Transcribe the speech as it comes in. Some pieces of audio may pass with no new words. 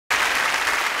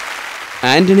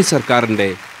ആന്റണി സർക്കാരിന്റെ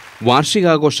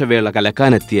വാർഷികാഘോഷവേള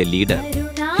കലക്കാനെത്തിയ ലീഡർ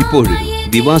ഇപ്പോഴും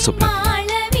ദിവാസ്വപ്ന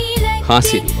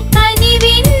ഹാസ്യ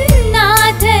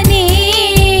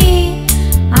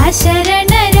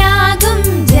അശരണരാകും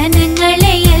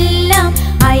ജനങ്ങളെയെല്ലാം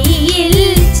ഐയിൽ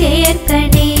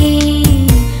ചേർക്കണേ,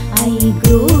 ഐ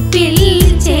ഗ്രൂപ്പിൽ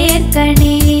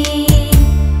ചേർക്കണേ.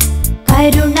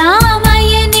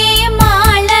 കരുണാമയനേ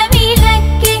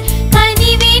മാളവിളക്കേ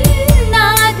കനിവിൻ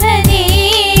നാഥനേ,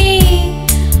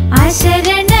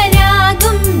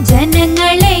 അശരണരാകും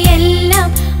ജനങ്ങളെയെല്ലാം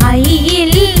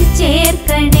ഐയിൽ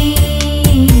ചേർക്കണേ,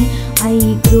 ഐ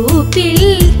ഗ്രൂപ്പിൽ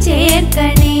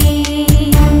ചേർക്കണേ.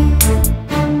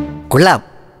 കൊള്ളാം,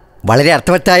 വളരെ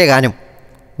അർത്ഥവത്തായ ഗാനം.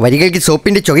 വരികൾക്ക്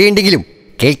സോപ്പിന്റെ ചുകയുണ്ടെങ്കിലും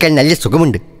കേൾക്കാൻ നല്ല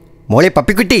സുഖമുണ്ട്. മോളെ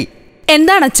പപ്പിക്കുട്ടി,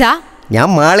 എന്താണച്ചാ? ഞാൻ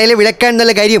മാളയിലെ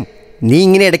വിളക്കാണെന്നുള്ള കാര്യം നീ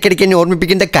ഇങ്ങനെ ഇടയ്ക്കിടയ്ക്ക് എന്നെ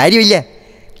ഓർമ്മിപ്പിക്കേണ്ട കാര്യമില്ല.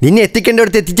 നിന്നെ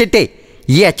എത്തിക്കേണ്ടടുത്ത് എത്തിച്ചിട്ടേ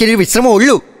ഈ അച്ഛനൊരു വിശ്രമം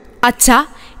ഉള്ളൂ. അച്ഛാ,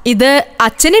 ഇത്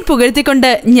അച്ഛനെ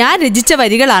പുകഴ്ത്തിക്കൊണ്ട് ഞാൻ രചിച്ച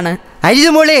വരികളാണ്.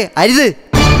 അരുത് മോളെ, അരുത്.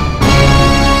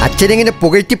 അച്ഛനെങ്ങനെ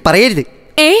പുകഴ്ത്തി പറയരുത്.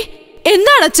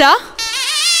 എന്താണച്ചാ?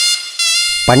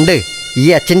 പണ്ട് ഈ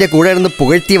അച്ഛൻ്റെ കൂടെ നിന്ന്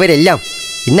പുകഴ്ത്തിയവരെല്ലാം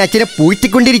ഇന്ന് അച്ഛനെ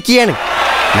പൂഴ്ത്തിക്കൊണ്ടിരിക്കുകയാണ്.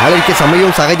 നാളൊരിക്കൽ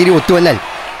സമയവും സാഹചര്യവും ഒത്തുവന്നാൽ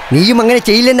നീയും അങ്ങനെ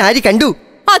ചെയ്യില്ലെന്ന് ആര് കണ്ടു?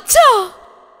 അച്ഛാ,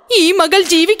 ഈ മകൾ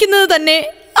ജീവിക്കുന്നത് തന്നെ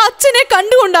അച്ഛനെ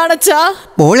കണ്ടുകൊണ്ടാണച്ചാ.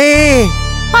 മോളെ,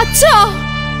 അച്ഛാ.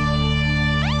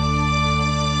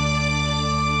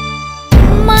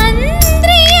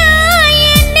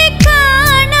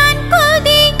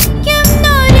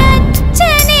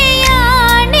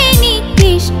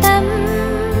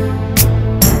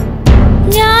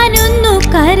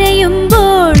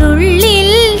 കരയുമ്പോഴുള്ളിൽ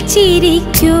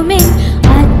ചിരിക്കുമെൻ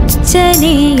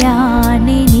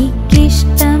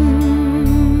അച്ഛനെയാണെനിക്കിഷ്ടം.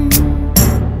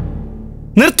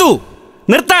 നിർത്തൂ,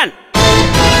 നിർത്താൻ.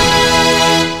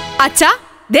 അച്ഛാ,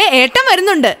 ദേ ഏട്ടൻ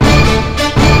വരുന്നുണ്ട്.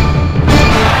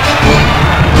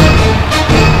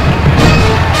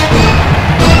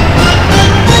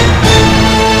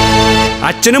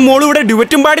 അച്ഛനും മോളും ഇവിടെ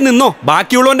ഡ്യുവറ്റും പാടി നിന്നോ?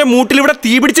 ബാക്കിയുള്ളവന്റെ മൂട്ടിൽ ഇവിടെ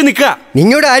തീ പിടിച്ച് നിൽക്കുക.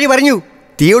 നിന്നോട് ആര് പറഞ്ഞു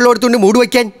തീയുള്ളോടത്തുകൊണ്ട് മൂട്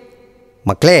വയ്ക്കാൻ?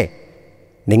 മക്കളെ,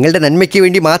 നിങ്ങളുടെ നന്മയ്ക്ക്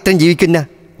വേണ്ടി മാത്രം ജീവിക്കുന്ന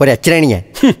ഒരച്ഛനാണ് ഞാൻ.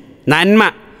 നന്മ?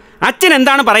 അച്ഛൻ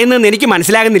എന്താണ് പറയുന്നതെന്ന് എനിക്ക്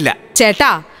മനസ്സിലാകുന്നില്ല.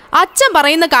 ചേട്ടാ, അച്ഛൻ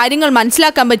പറയുന്ന കാര്യങ്ങൾ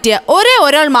മനസ്സിലാക്കാൻ പറ്റിയ ഒരേ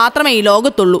ഒരാൾ മാത്രമേ ഈ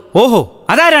ലോകത്തുള്ളൂ. ഓഹോ,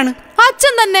 അതാരാണ്?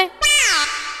 അച്ഛൻ തന്നെ.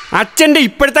 അച്ഛന്റെ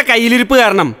ഇപ്പോഴത്തെ കയ്യിലിരിപ്പ്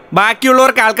കാരണം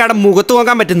ബാക്കിയുള്ളവർക്ക് ആൾക്കാരുടെ മുഖത്ത്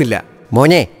നോക്കാൻ പറ്റുന്നില്ല.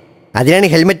 മോനെ, അതിനാണ്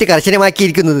ഹെൽമെറ്റ്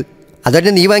കർശനമാക്കിയിരിക്കുന്നത്.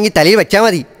 അതൊക്കെ നീ വാങ്ങി തലയിൽ വെച്ചാൽ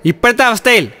മതി. ഇപ്പോഴത്തെ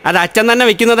അവസ്ഥയിൽ അത് അച്ഛൻ തന്നെ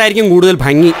വെക്കുന്നതായിരിക്കും കൂടുതൽ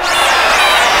ഭംഗി.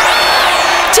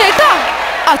 ചേട്ടാ,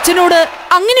 അച്ഛനോട്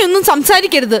അങ്ങനെയൊന്നും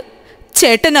സംസാരിക്കരുത്.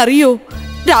 ചേട്ടൻ അറിയോ,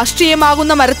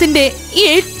 രാഷ്ട്രീയമാകുന്ന മരത്തിന്റെ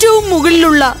ഏറ്റവും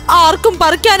മുകളിലുള്ള ആർക്കും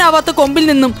പറിക്കാനാവാത്ത കൊമ്പിൽ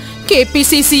നിന്നും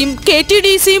KPCCയും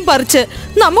KTDCയും പറിച്ച്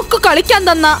നമുക്ക് കളിക്കാൻ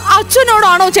തന്ന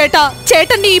അച്ഛനോടാണോ ചേട്ടാ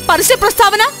ചേട്ടന്റെ ഈ പരസ്യ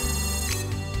പ്രസ്താവന?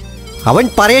 അവൻ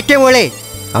പറയട്ടെ മോളെ,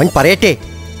 അവൻ പറയട്ടെ.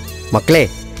 മക്കളെ,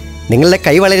 നിങ്ങളുടെ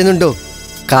കൈ വളരുന്നുണ്ടോ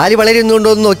കാല് വളരുന്നുണ്ടോ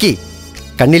എന്ന് നോക്കി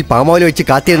കണ്ണിൽ പാമോല വെച്ച്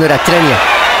കാത്തിരുന്ന ഒരു അച്ഛനാണ് ഞാൻ.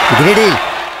 ഇതിനിടയിൽ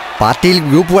പാർട്ടിയിൽ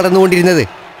ഗ്രൂപ്പ് വളർന്നുകൊണ്ടിരുന്നത്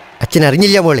അച്ഛൻ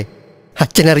അറിഞ്ഞില്ല മോളെ,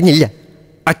 അച്ഛൻ അറിഞ്ഞില്ല.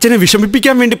 അച്ഛനെ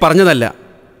വിഷമിപ്പിക്കാൻ വേണ്ടി പറഞ്ഞതല്ല.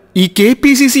 ഈ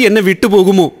KPCC എന്നെ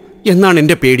വിട്ടുപോകുമോ എന്നാണ്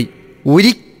എൻ്റെ പേടി.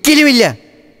 ഒരിക്കലുമില്ല.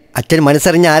 അച്ഛൻ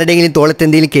മനസ്സറിഞ്ഞ ആരുടെയെങ്കിലും തോളത്ത്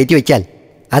എന്തെങ്കിലും കയറ്റി വെച്ചാൽ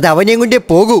അത് അവനെയും കൊണ്ടേ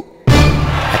പോകൂ.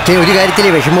 അച്ഛൻ ഒരു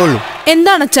കാര്യത്തിലേ വിഷമമുള്ളൂ.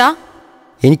 എന്താണച്ചാ?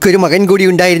 എനിക്കൊരു മകൻ കൂടി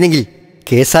ഉണ്ടായിരുന്നെങ്കിൽ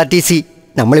KSRTC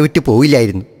നമ്മളെ വിട്ടു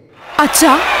പോവില്ലായിരുന്നു.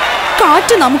 അച്ഛാ,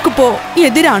 കാറ്റ് നമുക്കിപ്പോ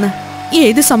എതിരാണ്.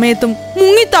 ഏത് സമയത്തും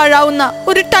മുങ്ങിത്താഴാവുന്ന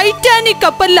ഒരു ടൈറ്റാനിക്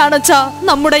കപ്പലിലാണച്ചാ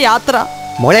നമ്മുടെ യാത്ര.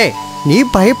 മോളെ, നീ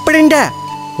ഭയപ്പെടേണ്ട.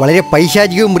 വളരെ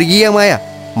പൈശാചികവും മൃഗീയമായ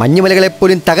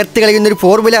മഞ്ഞുമലകളെപ്പോലും തകർത്ത് കളയുന്നൊരു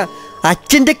ഫോർമുല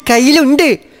അച്ഛൻ്റെ കയ്യിലുണ്ട്.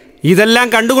 ഇതെല്ലാം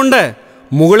കണ്ടുകൊണ്ട്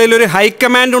മുകളിലൊരു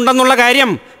ഹൈക്കമാൻഡ് ഉണ്ടെന്നുള്ള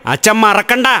കാര്യം അച്ഛൻ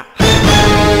മറക്കണ്ട.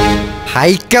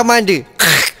 ഹൈക്കമാൻഡ്?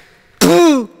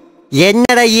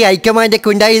 എന്നടാ ഈ ഹൈക്കമാൻഡൊക്കെ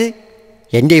ഉണ്ടായത്?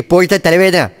 എൻ്റെ ഇപ്പോഴത്തെ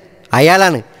തലവേദന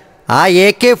അയാളാണ്, ആ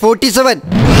AK-47.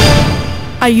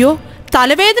 അയ്യോ,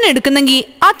 തലവേദന എടുക്കുന്നെങ്കിൽ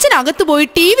അച്ഛനകത്ത് പോയി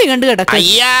TV കണ്ടു കിടക്കും.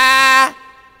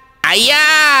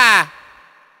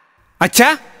 അച്ഛാ,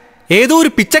 ഏതോ ഒരു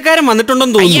പിച്ചക്കാരൻ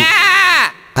വന്നിട്ടുണ്ടെന്ന് തോന്നുന്നു.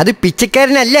 അത്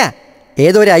പിച്ചക്കാരനല്ല,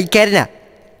 ഏതോ ഒരു ഐക്കാരനാ.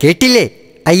 കേട്ടില്ലേ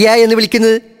അയ്യാ എന്ന്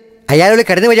വിളിക്കുന്നത്? അയാളോട്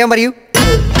കടന്നു വരാൻ പറയൂ.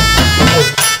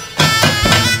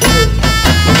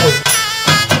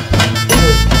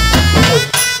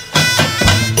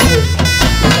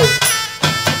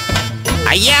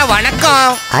 അയ്യാ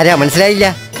വണക്കം. ആരാ മനസ്സിലായില്ല?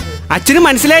 അച്ഛന്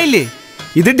മനസ്സിലായില്ലേ?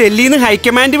 ഇത് ഡൽഹിയിൽ നിന്ന്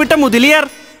ഹൈക്കമാൻഡ് വിട്ട മുതലിയാർ.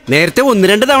 നേരത്തെ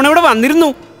 1-2 തവണ ഇവിടെ വന്നിരുന്നു.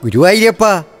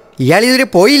 ഗുരുവായൂരപ്പാ, ഇയാൾ ഇതുവരെ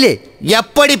പോയില്ലേ?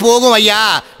 எப்படி போகும் ஐயா?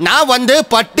 நான் வந்து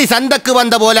பட்டி சந்தைக்கு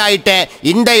வந்த போல ஆயிட்டேன்.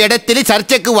 இந்த இடத்துல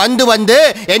சர்ச்சைக்கு வந்து வந்து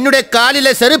என்னுடைய காலில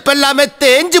செருப்பெல்லாமே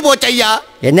தேஞ்சு போச்சு ஐயா.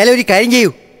 എന്നാലും ഒരു കാര്യം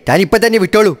ചെയ്യൂ, താൻ ഇപ്പം തന്നെ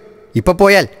വിട്ടോളൂ. ഇപ്പൊ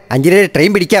പോയാൽ 5:30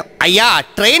 ട്രെയിൻ പിടിക്കാം. ஐயா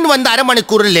ட்ரெயின் வந்து அரை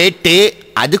மணிக்கூர் லேட்டு.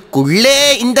 அதுக்குள்ளே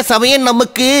இந்த சமயம்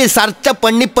நமக்கு சர்ச்சை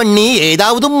பண்ணி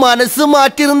ஏதாவது മനസ്സ്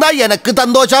മാറ്റിയിരുന്നാ എനിക്ക്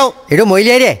സന്തോഷം. എടോ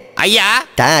മൊയിലേരെ, അയ്യാ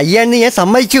താൻ അയ്യാന്ന് ഞാൻ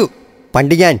സമ്മതിച്ചു.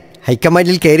 പണ്ട് ഞാൻ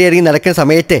ഹൈക്കമാൻഡിൽ കയറി ഇറങ്ങി നടക്കുന്ന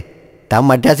സമയത്ത് താൻ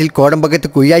മദ്രാസിൽ കോടമ്പകത്ത്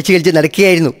കുഴിയാഴ്ച കളിച്ച്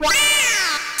നടക്കുകയായിരുന്നു.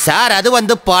 சார் அது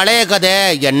வந்து பழைய கதை.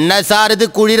 என்ன சார் இது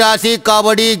குழிராசி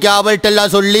கபடி கேவல்ட்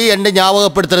எல்லாம் சொல்லி என்ன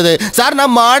ஞாபகப்படுத்துறது? சார்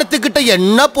நான் மாடத்துக்கிட்ட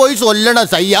என்ன போய்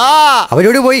சொல்லணும் சையா?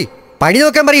 അവരോട് പോയി പണി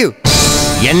നോക്കാൻ പറയൂ.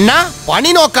 என்ன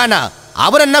பணி நோக்கானா?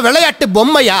 அவர் என்ன விளையாட்டு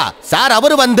பொம்மையா? சார்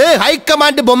அவர் வந்து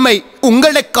ஹைகமாண்ட் பொம்மை.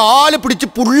 உங்களுடைய காலு பிடிச்சு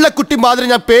புள்ள குட்டி மாதிரி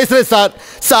நான் பேசுறேன் சார்.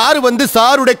 சார் வந்து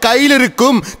சாருடைய கையில்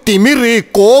இருக்கும் திமிரு,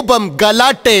 கோபம்,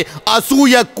 கலாட்டே,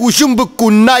 அசூய, குசும்பு,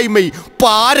 குன்னாய்மை,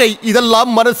 பாறை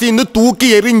இதெல்லாம் மனசின்னு தூக்கி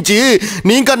எரிஞ்சு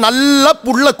நீங்க நல்ல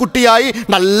புள்ள குட்டியாய்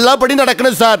நல்லபடி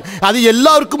நடக்கணும் சார். அது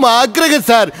எல்லாருக்கும் ஆഗ്രഹം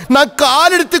சார். நான்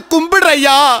கால் எடுத்து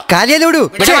கும்பிடுறையா.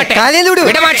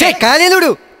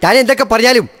 താൻ എന്തൊക്കെ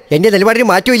പറഞ്ഞാലും എന്റെ നിലപാടിന്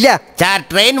മാറ്റമില്ല. சார்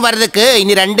ட்ரெயின் வர்றதுக்கு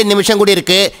இனி 2 நிமிஷம் കൂടി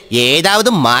இருக்கு. ஏதாவது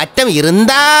மாற்றம்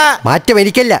இருந்தா? മാറ്റം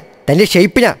എനിക്കല്ല, തന്റെ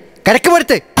ഷേപ്പിനാ.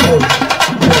 കടക്കുമടുത്ത്.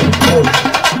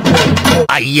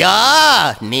 ஐயா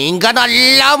நீங்க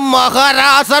நல்ல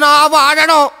மகாராசனா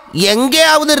வாழணும்.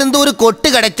 எங்கேயாவது இருந்து ஒரு கொட்டு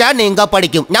கிடைச்சா நீங்க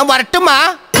படிக்கும். நான் வரட்டுமா?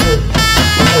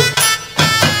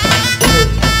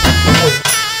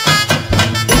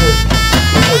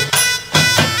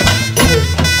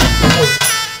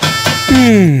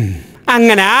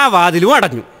 അങ്ങനെ ആ വാതിലും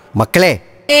അടഞ്ഞു. മക്കളെ,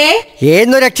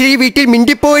 ഏന്നൊരക്ഷരം ഈ വീട്ടിൽ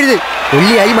മിണ്ടിപ്പോയത്.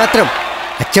 ഒല്ലിയായി മാത്രം.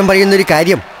 അച്ഛൻ പറയുന്നൊരു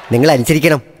കാര്യം നിങ്ങൾ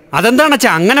അനുസരിക്കണം. അതെന്താണ്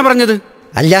അച്ഛാ അങ്ങനെ പറഞ്ഞത്?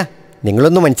 അല്ല,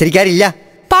 നിങ്ങളൊന്നും അനുസരിക്കാറില്ല.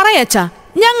 പറയച്ചാ,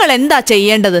 ഞങ്ങൾ എന്താ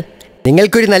ചെയ്യേണ്ടത്?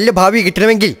 നിങ്ങൾക്കൊരു നല്ല ഭാവി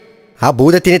കിട്ടണമെങ്കിൽ ആ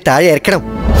ഭൂതത്തിന് താഴെ ഇറക്കണം.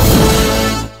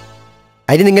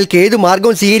 അതിന് നിങ്ങൾക്ക് ഏതു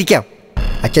മാർഗവും സ്വീകരിക്കാം.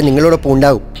 അച്ഛൻ നിങ്ങളോടൊപ്പം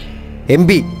ഉണ്ടാവും.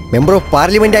 MP, മെമ്പർ ഓഫ്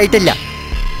പാർലമെന്റ് ആയിട്ടല്ല,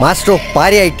 മാസ്റ്റർ ഓഫ്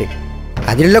പാരയായിട്ട്.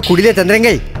 അതിനുള്ള കുടില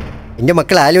തന്ത്രങ്ങൾ എൻ്റെ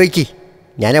മക്കൾ ആലോചിക്ക്.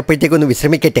 ഞാൻ അപ്പോഴത്തേക്കൊന്ന്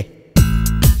വിശ്രമിക്കട്ടെ.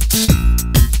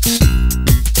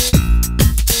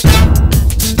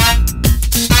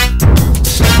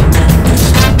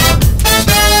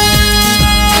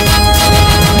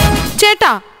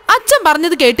 ചേട്ടാ, അച്ഛൻ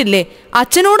പറഞ്ഞത് കേട്ടില്ലേ?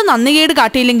 അച്ഛനോട് നന്ദികേട്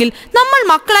കാട്ടിയില്ലെങ്കിൽ നമ്മൾ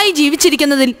മക്കളായി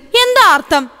ജീവിച്ചിരിക്കുന്നതിൽ എന്താ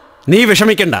അർത്ഥം? നീ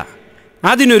വിഷമിക്കണ്ട,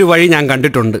 അതിനൊരു വഴി ഞാൻ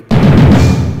കണ്ടിട്ടുണ്ട്.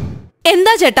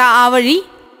 എന്താ ചേട്ടാ ആ വഴി?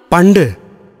 പണ്ട്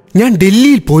ഞാൻ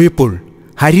ഡൽഹിയിൽ പോയപ്പോൾ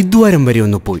ഹരിദ്വാരം വരെ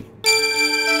ഒന്ന് പോയി.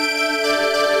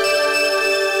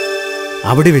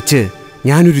 അവിടെ വെച്ച്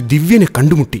ഞാനൊരു ദിവ്യനെ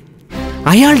കണ്ടുമുട്ടി.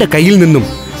 അയാളുടെ കയ്യിൽ നിന്നും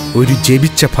ഒരു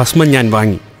ജപിച്ച ഭസ്മം ഞാൻ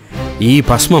വാങ്ങി. ഈ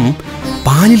ഭസ്മം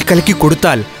പാലിൽ കലക്കി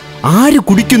കൊടുത്താൽ ആര്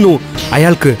കുടിക്കുന്നു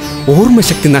അയാൾക്ക്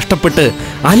ഓർമ്മശക്തി നഷ്ടപ്പെട്ട്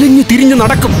അലഞ്ഞു തിരിഞ്ഞു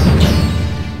നടക്കും.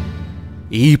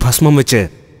 ഈ ഭസ്മം വെച്ച്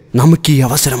നമുക്ക് ഈ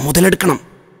അവസരം മുതലെടുക്കണം.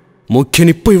 മുഖ്യൻ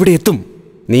ഇപ്പൊ ഇവിടെ എത്തും.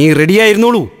 നീ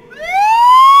റെഡിയായിരുന്നോളൂ.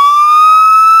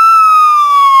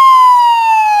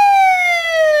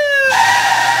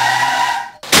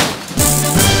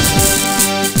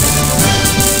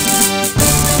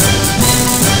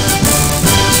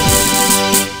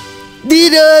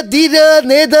 ധീര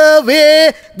നേതാവേ,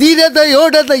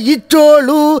 ധീരതയോടെ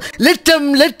നയിച്ചോളൂ, ലക്ഷം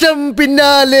ലക്ഷം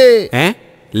പിന്നാലെ.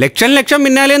 ലക്ഷം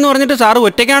പിന്നാലെ എന്ന് പറഞ്ഞിട്ട് സാറ്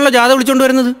ഒറ്റയ്ക്കാണല്ലോ ജാഥ വിളിച്ചോണ്ട്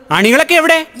വരുന്നത്. അണികളൊക്കെ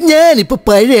എവിടെ? ഞാനിപ്പോ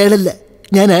പഴയ ആളല്ല,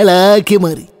 ഞാൻ ആളാക്കി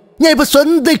മാറി. ഞാൻ ഇപ്പൊ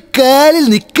സ്വന്തം കാലിൽ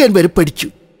നിൽക്കാൻ വരെ പഠിച്ചു.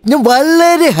 ഞാൻ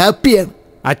വളരെ ഹാപ്പിയാണ്.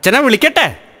 അച്ഛനെ വിളിക്കട്ടെ?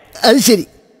 അത് ശരി,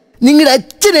 നിങ്ങളുടെ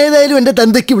അച്ഛൻ ഏതായാലും എൻ്റെ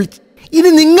തന്തയ്ക്ക് വിളിച്ചു.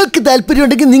 ഇനി നിങ്ങൾക്ക്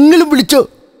താല്പര്യമുണ്ടെങ്കിൽ നിങ്ങളും വിളിച്ചോ.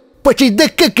 പക്ഷെ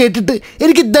ഇതൊക്കെ കേട്ടിട്ട്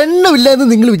എനിക്ക് ദണ്ണമില്ല എന്ന്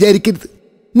നിങ്ങൾ വിചാരിക്കരുത്.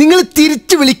 നിങ്ങൾ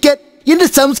തിരിച്ചു വിളിക്കാൻ എൻ്റെ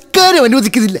സംസ്കാരം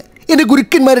അനുവദിക്കുന്നില്ല. എൻ്റെ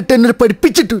ഗുരുക്കന്മാരിട്ട് എന്നോട്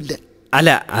പഠിപ്പിച്ചിട്ടുമില്ല. അല്ല,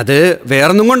 അത്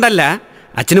വേറൊന്നും കൊണ്ടല്ല.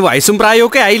 അച്ഛന് വയസ്സും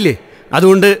പ്രായമൊക്കെ ആയില്ലേ,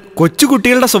 അതുകൊണ്ട് കൊച്ചു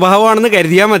കുട്ടികളുടെ സ്വഭാവമാണെന്ന്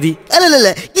കരുതിയാ മതി. അല്ലല്ല,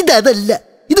 ഇതല്ല.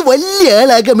 ഇത് വലിയ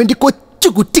ആളാകാൻ വേണ്ടി കൊച്ചു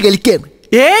കുറ്റി കളിക്കാണ്.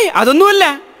 അതൊന്നുമല്ല.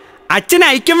 അച്ഛന്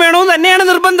ഐക്യം വേണമെന്ന് തന്നെയാണ്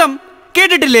നിർബന്ധം.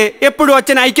 കേട്ടിട്ടില്ലേ എപ്പോഴും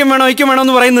അച്ഛൻ ഐക്യം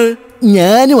വേണമെന്ന് പറയുന്നത്?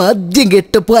 ഞാനും ആദ്യം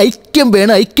കേട്ടപ്പോൾ ഐക്യം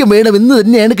വേണം എന്ന്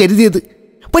തന്നെയാണ് കരുതിയത്.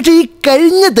 പക്ഷെ ഈ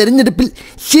കഴിഞ്ഞ തെരഞ്ഞെടുപ്പിൽ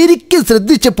ശരിക്കും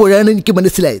ശ്രദ്ധിച്ചപ്പോഴാണ് എനിക്ക്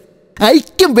മനസ്സിലായത്,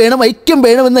 ഐക്യം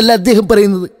വേണമെന്നല്ല അദ്ദേഹം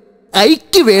പറയുന്നത്,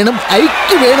 ഐക്യം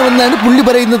വേണമെന്നാണ് പുള്ളി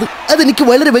പറയുന്നത്. അതെനിക്ക്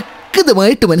വളരെ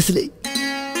വ്യക്തമായിട്ട് മനസ്സിലായി.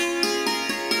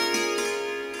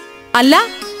 അല്ല,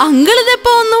 അങ്കിൾ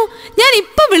ഇതെപ്പോ വന്നു? ഞാൻ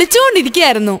ഇപ്പൊ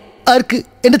വിളിച്ചുകൊണ്ടിരിക്കുകയായിരുന്നു. ആർക്ക്?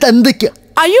 എന്റെ തന്തയ്ക്ക്?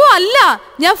 അയ്യോ അല്ല,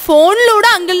 ഞാൻ ഫോണിലൂടെ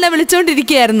അങ്കിളിനെ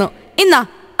വിളിച്ചോണ്ടിരിക്കുകയായിരുന്നു. ഇന്നാ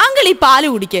അങ്കിൾ ഈ പാല്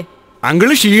കുടിക്കേ.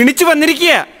 അങ്കിള് ക്ഷീണിച്ചു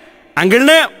വന്നിരിക്കുക.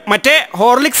 അങ്കിളിന് മറ്റേ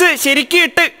ഹോർലിക്സ് ശരിക്കും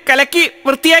ഇട്ട് കലക്കി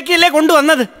വൃത്തിയാക്കിയല്ലേ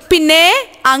കൊണ്ടുവന്നത്. പിന്നെ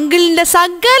അങ്കിളിന്റെ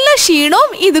സകല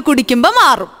ക്ഷീണവും ഇത് കുടിക്കുമ്പോ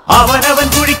മാറും. അവനവൻ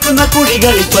കുടിക്കുന്ന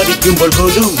കുടികളിൽ പതിക്കുമ്പോൾ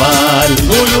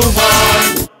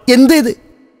എന്തേത്?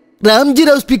 രാംജി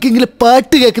റാവ് സ്പീക്കിങ്ങിലെ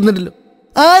പാട്ട് കേൾക്കുന്നുണ്ടല്ലോ.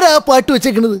 ആരാ പാട്ട്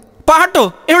വെച്ചേക്കണത്? പാട്ടോ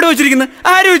എവിടെ വെച്ചിരിക്കുന്നത്?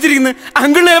 ആര് വെച്ചിരിക്കുന്നത്?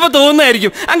 അങ്കിളിന് ചിലപ്പോ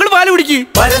തോന്നുന്നതായിരിക്കും. അങ്കിൾ പാല് കുടിക്ക്.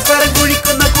 പരസ്പരം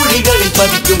കുഴിക്കുന്ന കുഴികളിൽ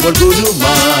പതിക്കുമ്പോൾ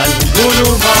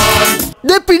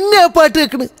പിന്നെ ആ പാട്ട്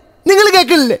കേൾക്കണ്. നിങ്ങൾ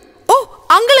കേൾക്കണില്ലേ? ഓ,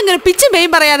 അങ്കിൾ ഇങ്ങനെ പിച്ചും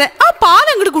പേയും പറയാതെ ആ പാൽ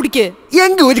അങ്ങോട്ട് കുടിക്ക്.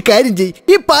 എങ്കിൽ ഒരു കാര്യം ചെയ്യ്,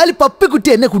 ഈ പാല് പപ്പിക്കുട്ടി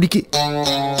എന്നെ കുടിക്ക്.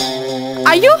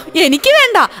 അയ്യോ, എനിക്ക്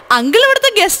വേണ്ട. അങ്കിൾ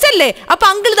ഇവിടുത്തെ ഗസ്റ്റ് അല്ലേ, അപ്പൊ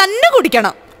അങ്കിൾ തന്നെ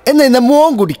കുടിക്കണം. എന്നാ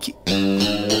മോൻ കുടിക്ക്.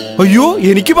 അയ്യോ,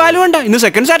 എനിക്ക് പാല് വേണ്ട. ഇന്ന്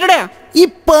സെക്കൻഡ് സാറ്റർഡേയാ. ഈ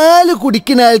പാല്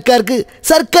കുടിക്കുന്ന ആൾക്കാർക്ക്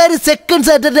സർക്കാർ സെക്കൻഡ്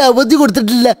സാറ്റർഡേ അവധി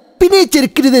കൊടുത്തിട്ടില്ല. പിന്നെ ഈ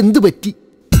ചെറുക്കിന് ഇത് എന്ത് പറ്റി?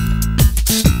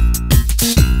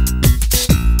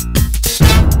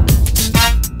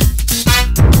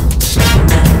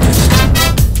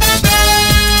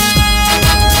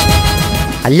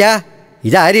 അല്ല,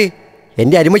 ഇതാര്?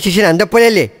 എൻ്റെ അരുമ ശിഷ്യൻ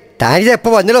അന്തപ്പുഴയല്ലേ? താനിത്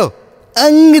എപ്പോൾ വന്നല്ലോ?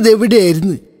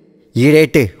 അങ്ങിതെവിടെയായിരുന്നു?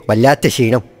 ഈയിടെയായിട്ട് വല്ലാത്ത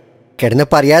ക്ഷീണം,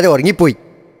 കിടന്നപ്പോൾ അറിയാതെ ഉറങ്ങിപ്പോയി.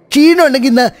 ക്ഷീണം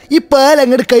ഉണ്ടെങ്കിൽ എന്നാ ഈ പാൽ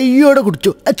അങ്ങോട്ട് കയ്യോടെ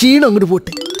കുടിച്ചോ, ആ ക്ഷീണം അങ്ങോട്ട്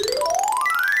പോട്ടെ.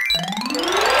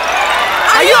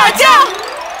 അയ്യോ അച്ഛാ,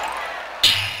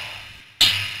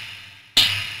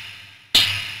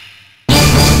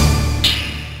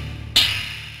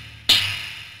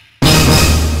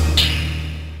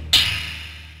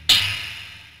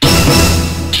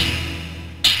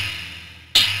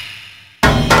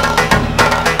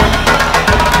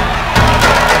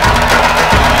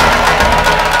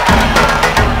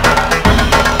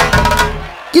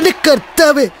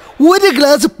 കർത്താവേ, ഒരു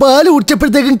ഗ്ലാസ് പാല്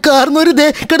കുടിച്ചപ്പോഴത്തേക്കും കാർന്നൊരു ദേ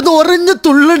കിടന്ന് ഉറഞ്ഞ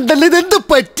തുള്ളുണ്ടല്ലോ. ഇതെന്ത്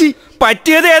പറ്റി?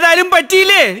 പറ്റിയത് ഏതായാലും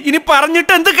പറ്റിയില്ലേ, ഇനി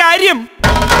പറഞ്ഞിട്ട് എന്ത് കാര്യം?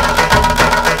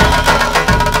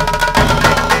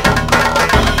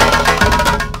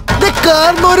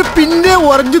 കാർന്നോര് പിന്നെ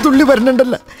ഉറഞ്ഞു തുള്ളി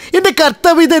വരണുണ്ടല്ലോ. എന്റെ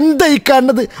കർത്താവ്, ഇതെന്തായി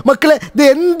കാണുന്നത്? മക്കളെ, ഇത്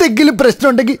എന്തെങ്കിലും പ്രശ്നം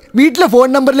ഉണ്ടെങ്കിൽ വീട്ടിലെ ഫോൺ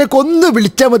നമ്പറിലേക്ക് ഒന്ന്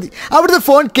വിളിച്ചാൽ മതി. അവിടുത്തെ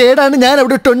ഫോൺ കേടാണ്, ഞാൻ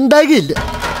അവിടെ ഇട്ടുണ്ടാകില്ല.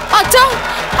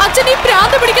 അച്ഛൻ ഈ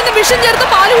പ്രാന്ത് പിടിക്കുന്ന വിഷം ചേർത്ത്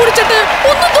പാല് കുടിച്ചിട്ട്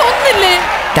ഒന്നും തോന്നുന്നില്ലേ?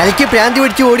 തലയ്ക്ക് പ്രാന്തി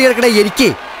പിടിച്ച് ഓടി കിടക്കണ എനിക്ക്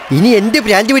ഇനി എന്ത്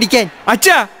പ്രാന്തി പിടിക്കാൻ?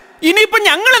 അച്ഛാ, ഇനിയിപ്പൊ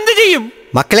ഞങ്ങൾ എന്ത് ചെയ്യും?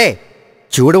 മക്കളെ,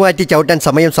 ചൂട് മാറ്റി ചവിട്ടാൻ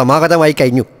സമയം സമാഗതമായി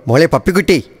കഴിഞ്ഞു. മോളെ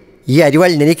പപ്പിക്കുട്ടി, ഈ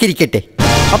അരിവാൾ നിനക്കിരിക്കട്ടെ.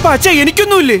 അപ്പൊ അച്ഛാ,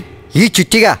 എനിക്കൊന്നുമില്ലേ? ഈ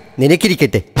ചുറ്റിക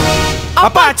നിനക്കിരിക്കട്ടെ.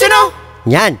 അപ്പൊ അച്ഛനോ?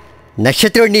 ഞാൻ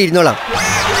നക്ഷത്രം എണ്ണി ഇരുന്നോളാം.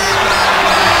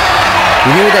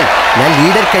 ഇനി മുതൽ ഞാൻ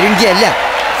ലീഡർ കരിഞ്ചി അല്ല,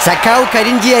 സഖാവ്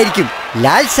കരിഞ്ചി ആയിരിക്കും.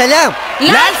 ലാൽ സലാം.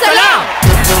 ലാൽ സലാം.